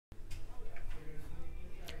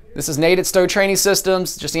This is Nate at Stowe Training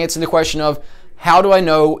Systems, just answering the question of how do I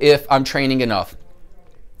know if I'm training enough?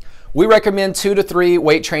 We recommend 2 to 3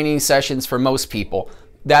 weight training sessions for most people.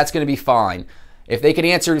 That's going to be fine. If they can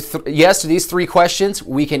answer yes to these 3 questions,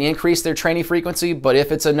 we can increase their training frequency, but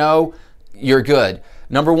if it's a no, you're good.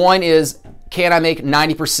 Number 1 is, can I make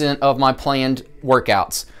 90% of my planned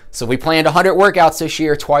workouts? So we planned 100 workouts this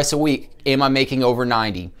year, twice a week. Am I making over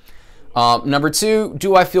 90? Number 2,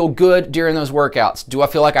 do I feel good during those workouts? Do I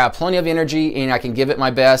feel like I have plenty of energy and I can give it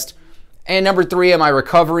my best? And number 3, am I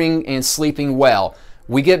recovering and sleeping well?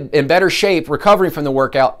 We get in better shape recovering from the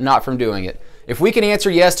workout, not from doing it. If we can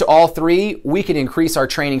answer yes to all 3, we can increase our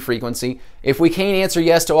training frequency. If we can't answer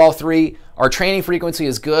yes to all 3, our training frequency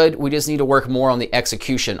is good. We just need to work more on the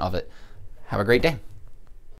execution of it. Have a great day.